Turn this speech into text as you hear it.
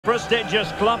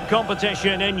Prestigious club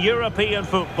competition in European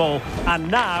football, and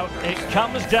now it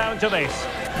comes down to this,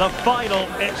 the final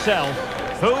itself.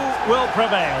 Who will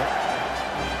prevail?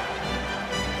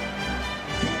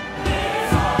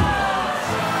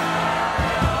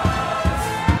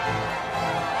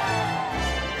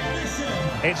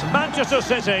 It's Manchester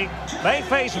City, they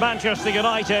face Manchester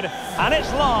United, and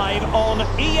it's live on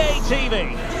EA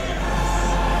TV.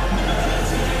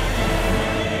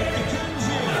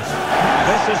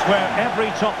 This is where every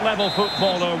top-level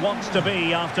footballer wants to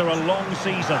be after a long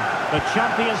season. The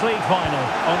Champions League final.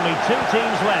 Only two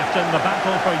teams left in the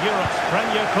battle for Europe's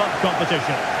Premier Club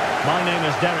competition. My name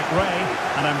is Derek Ray,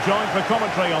 and I'm joined for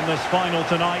commentary on this final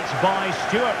tonight by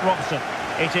Stuart Robson.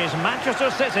 It is Manchester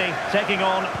City taking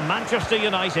on Manchester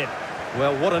United.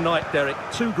 Well, what a night, Derek.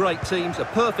 Two great teams, a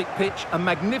perfect pitch, a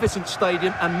magnificent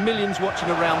stadium, and millions watching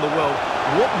around the world.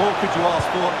 What more could you ask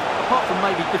for, apart from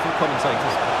maybe different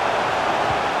commentators?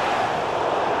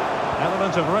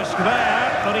 Element of risk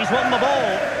there, but he's won the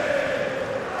ball.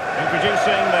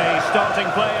 Introducing the starting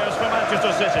players for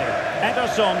Manchester City.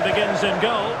 Ederson begins in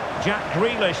goal. Jack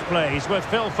Grealish plays with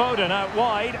Phil Foden out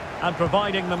wide. And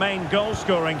providing the main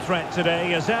goal-scoring threat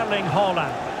today is Erling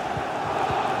Haaland.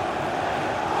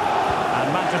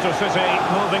 And Manchester City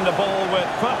moving the ball with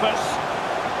purpose.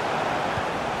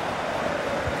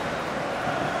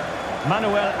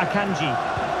 Manuel Akanji.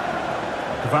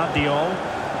 Gvardiol.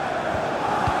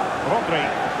 Rodri.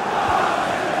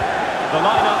 The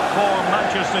lineup for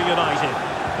Manchester United.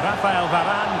 Rafael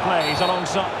Varane plays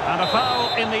alongside. And a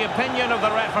foul in the opinion of the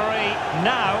referee.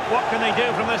 Now, what can they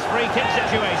do from this free kick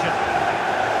situation?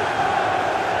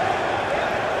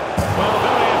 Well,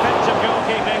 very effective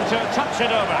goalkeeping to touch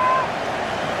it over.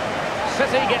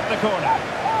 City get the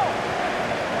corner.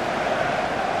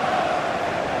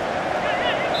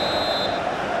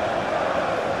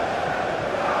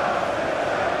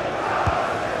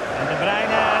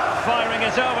 Firing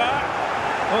it over.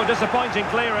 Oh, disappointing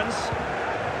clearance.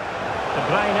 De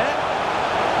Bruyne.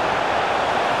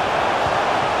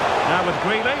 Now with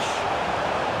Grealish.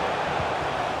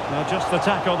 Well, just the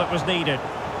tackle that was needed.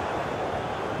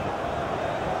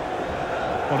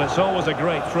 Well, it's always a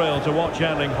great thrill to watch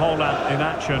Erling Haaland in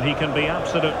action. He can be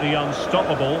absolutely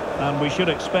unstoppable, and we should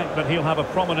expect that he'll have a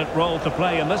prominent role to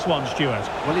play in this one, Stuart.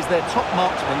 Well, he's their top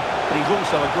marksman, but he's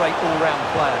also a great all-round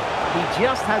player. He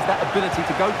just has that ability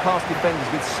to go past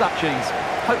defenders with such ease.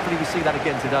 Hopefully we see that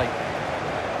again today.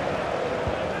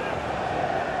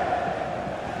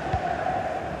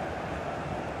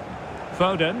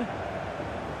 Foden.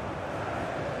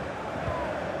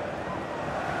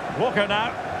 Walker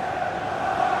now.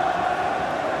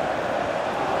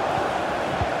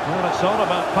 Well, it's all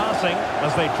about passing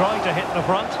as they try to hit the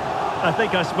front. I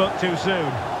think I spoke too soon.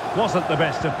 Wasn't the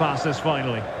best of passes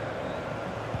finally.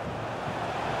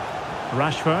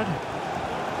 Rashford.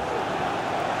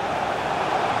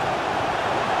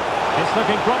 It's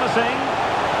looking promising.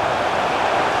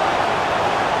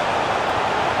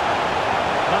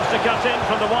 Wants to cut in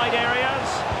from the wide areas.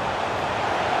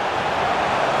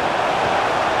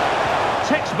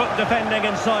 Textbook defending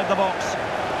inside the box.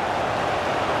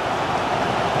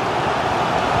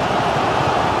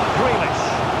 Grealish.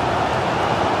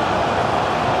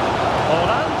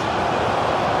 Haaland.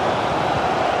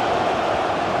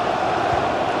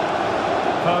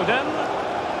 Foden.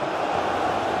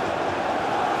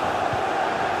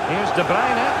 Here's De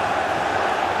Bruyne.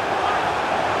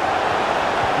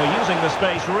 They're using the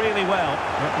space really well,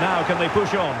 but now can they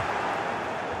push on?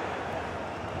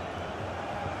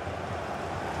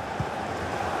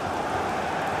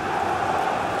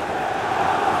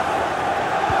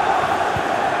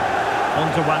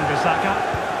 On to Wan-Bissaka.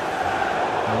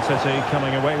 And City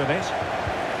coming away with it.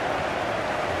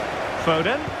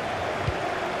 Foden.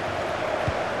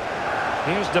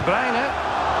 Here's De Bruyne.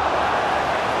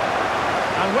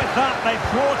 And with that, they've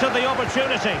thwarted the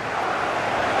opportunity.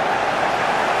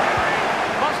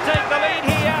 Must take the lead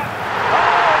here.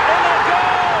 Oh, in it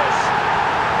goes!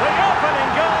 The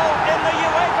opening goal in the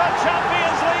UEFA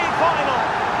Champions League final.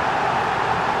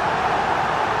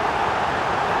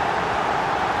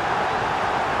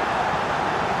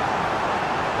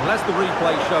 Well, as the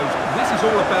replay shows, this is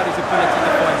all about his ability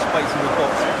to find space in the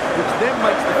box, which then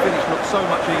makes the finish look so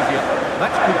much easier.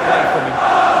 That's good play from him.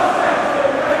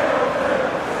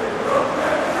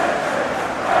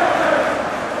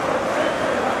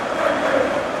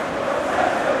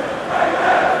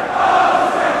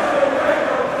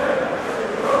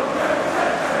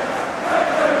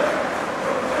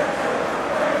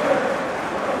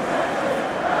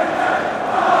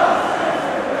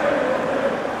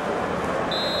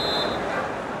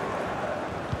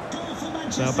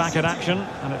 So back at action,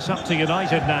 and it's up to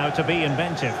United now to be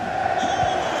inventive.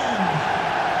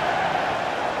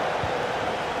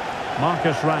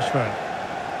 Marcus Rashford.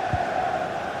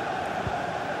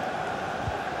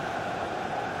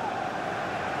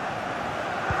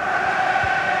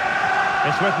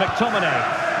 It's with McTominay.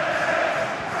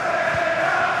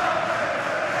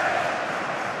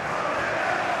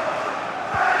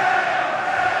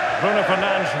 Bruno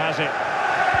Fernandes has it.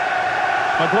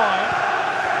 Maguire.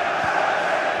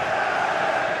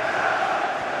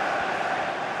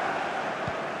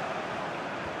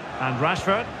 And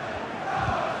Rashford.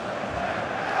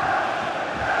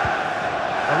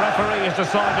 The referee has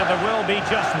decided there will be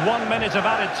just 1 minute of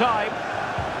added time.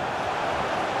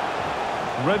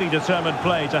 Really determined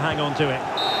play to hang on to it.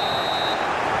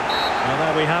 Well,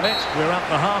 there we have it. We're at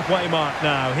the halfway mark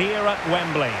now, here at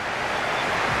Wembley.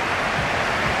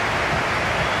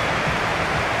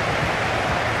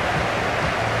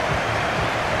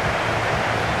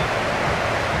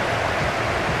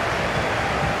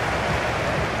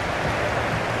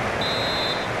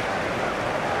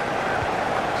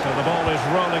 The ball is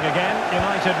rolling again.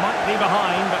 United might be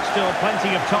behind, but still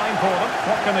plenty of time for them.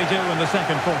 What can they do in the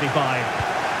second 45?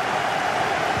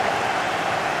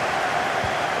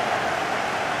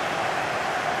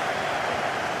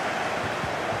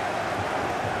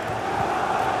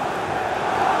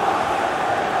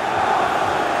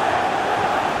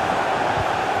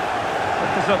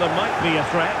 Looks as though there might be a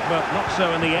threat, but not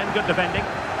so in the end. Good defending.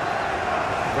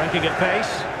 Breaking at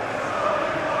pace.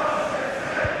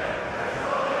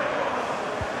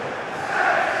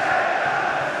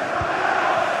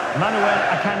 Manuel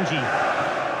Akanji.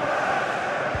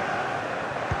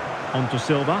 On to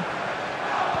Silva.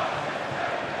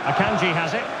 Akanji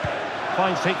has it.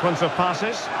 Fine sequence of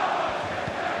passes.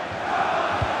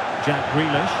 Jack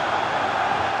Grealish.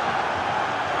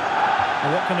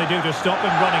 And what can they do to stop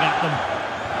him running at them?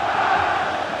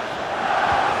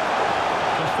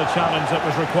 Just the challenge that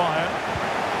was required.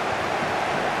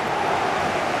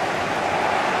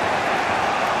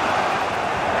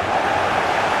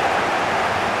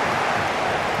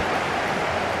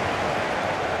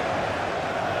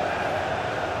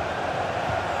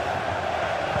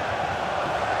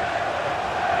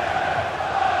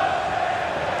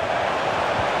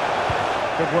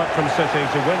 Good work from City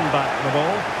to win back the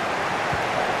ball.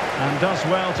 And does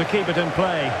well to keep it in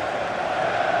play.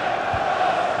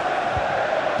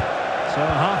 So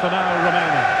half an hour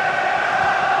remaining.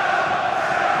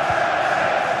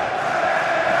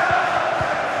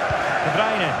 De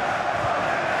Bruyne.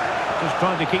 Just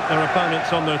trying to keep their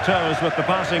opponents on their toes with the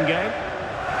passing game.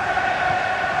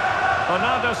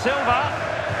 Bernardo Silva.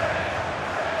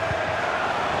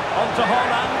 On to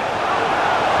Haaland.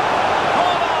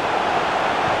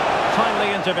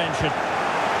 Timely intervention.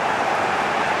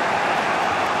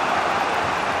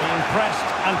 Being pressed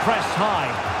and pressed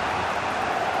high.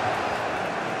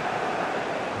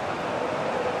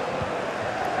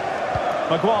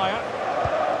 Maguire.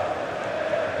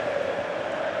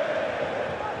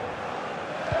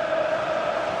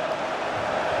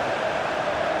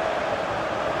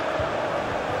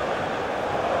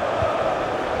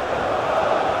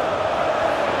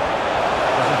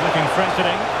 This is looking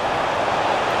threatening.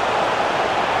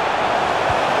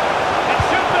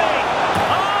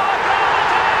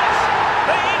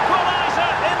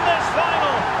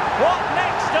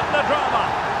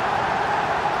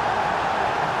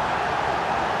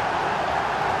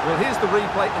 Well, here's the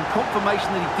replay and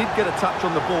confirmation that he did get a touch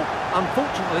on the ball.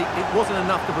 Unfortunately, it wasn't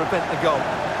enough to prevent the goal.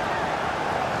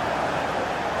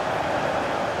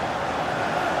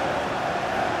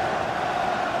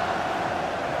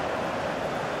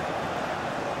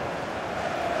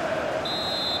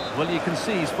 Well, you can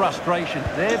see his frustration.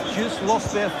 They've just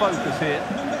lost their focus here.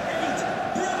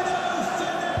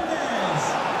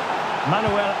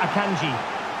 Manuel Akanji.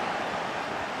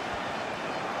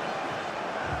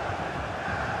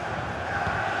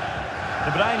 De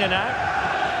Bruyne now.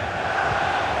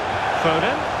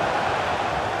 Foden.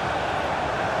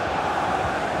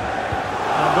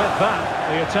 And with that,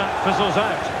 the attack fizzles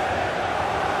out.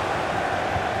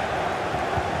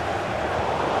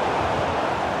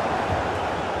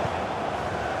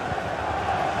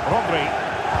 Rodri.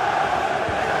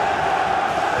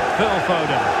 Phil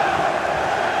Foden.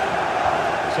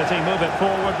 City move it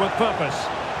forward with purpose.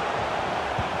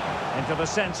 Into the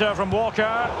centre from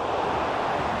Walker.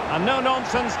 And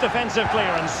no-nonsense defensive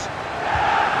clearance.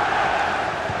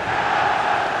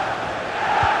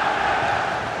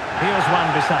 Here's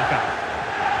Wan-Bissaka.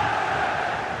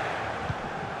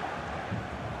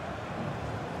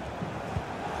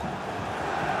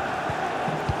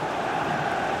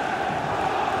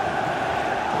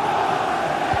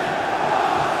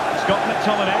 Scott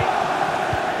McTominay.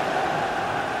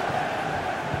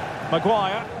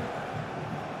 Maguire.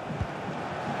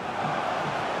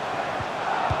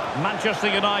 Manchester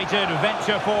United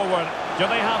venture forward. Do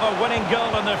they have a winning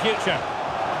goal in their future?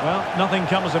 Well, nothing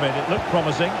comes of it. It looked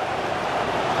promising.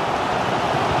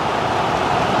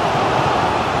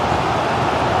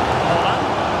 Holland.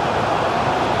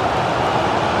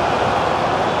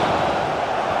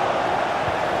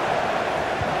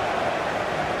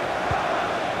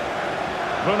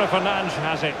 Bruno Fernandes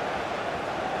has it.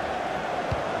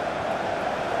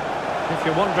 If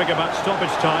you're wondering about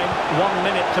stoppage time, 1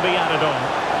 minute to be added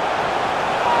on.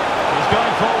 He's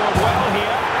going forward well here.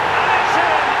 And it's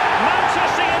in!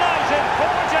 Manchester United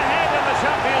forge ahead in the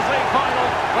Champions League final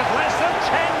with less than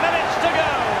 10 minutes to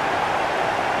go.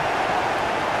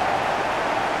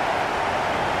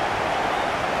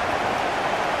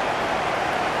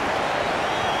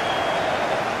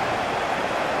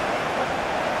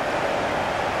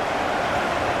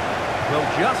 Well,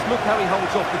 just look how he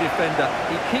holds off the defender.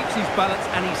 He keeps his balance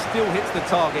and he still hits the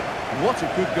target. What a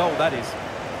good goal that is.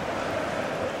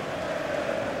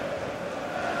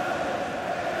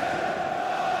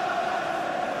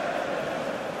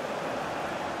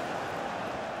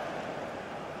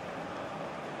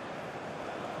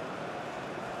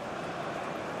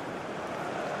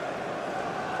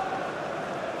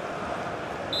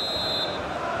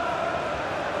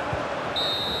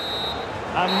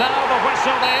 And now the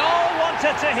whistle they all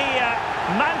wanted to hear.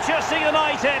 Manchester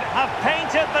United have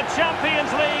painted the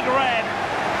Champions League red.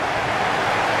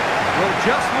 Well,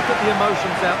 just look at the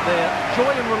emotions out there. Joy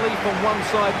and relief on one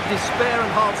side, despair and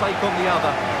heartache on the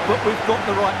other. But we've got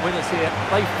the right winners here.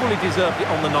 They fully deserved it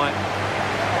on the night.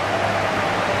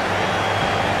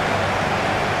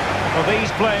 For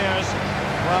these players,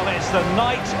 well, it's the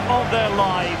night of their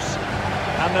lives.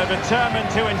 And they're determined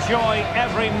to enjoy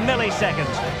every millisecond.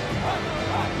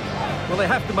 Well, they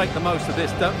have to make the most of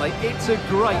this, don't they? It's a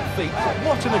great feat.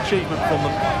 What an achievement from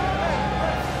them.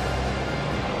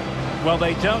 Well,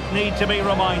 they don't need to be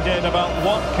reminded about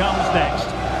what comes next.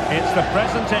 It's the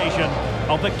presentation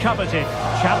of the coveted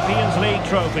Champions League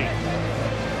trophy.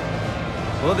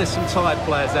 Well, there's some tired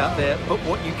players out there, but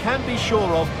what you can be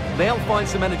sure of, they'll find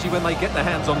some energy when they get their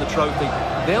hands on the trophy.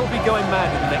 They'll be going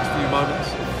mad in the next few moments.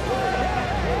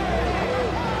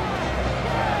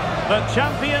 The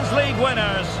Champions League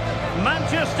winners,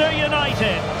 Manchester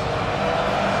United.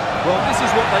 Well, this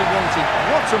is what they wanted.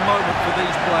 What a moment for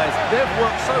these players. They've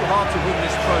worked so hard to win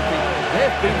this trophy.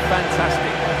 They've been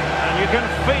fantastic. And you can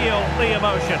feel the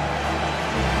emotion.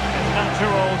 It's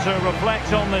natural to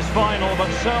reflect on this final, but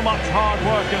so much hard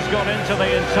work has gone into the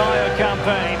entire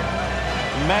campaign.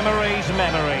 Memories,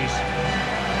 memories.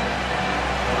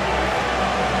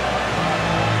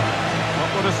 What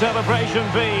would a celebration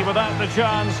be without the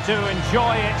chance to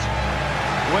enjoy it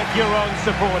with your own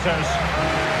supporters?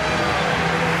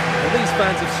 Well, these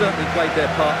fans have certainly played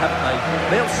their part, haven't they?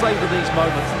 They'll savour these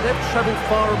moments. They've travelled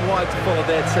far and wide to follow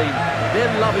their team.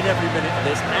 They're loving every minute of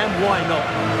this, and why not?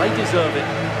 They deserve it.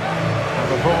 A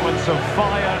performance of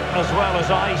fire as well as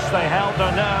ice. They held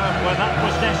their nerve when that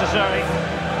was necessary,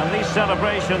 and these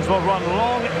celebrations will run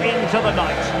long into the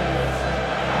night.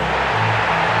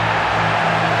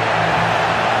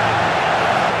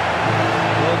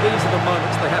 These are the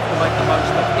moments they have to make the most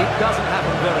of. It doesn't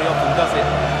happen very often, does it?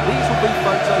 These will be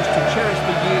photos to cherish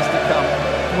for years to come.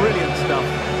 Brilliant stuff.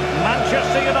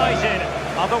 Manchester United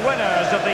are the winners of the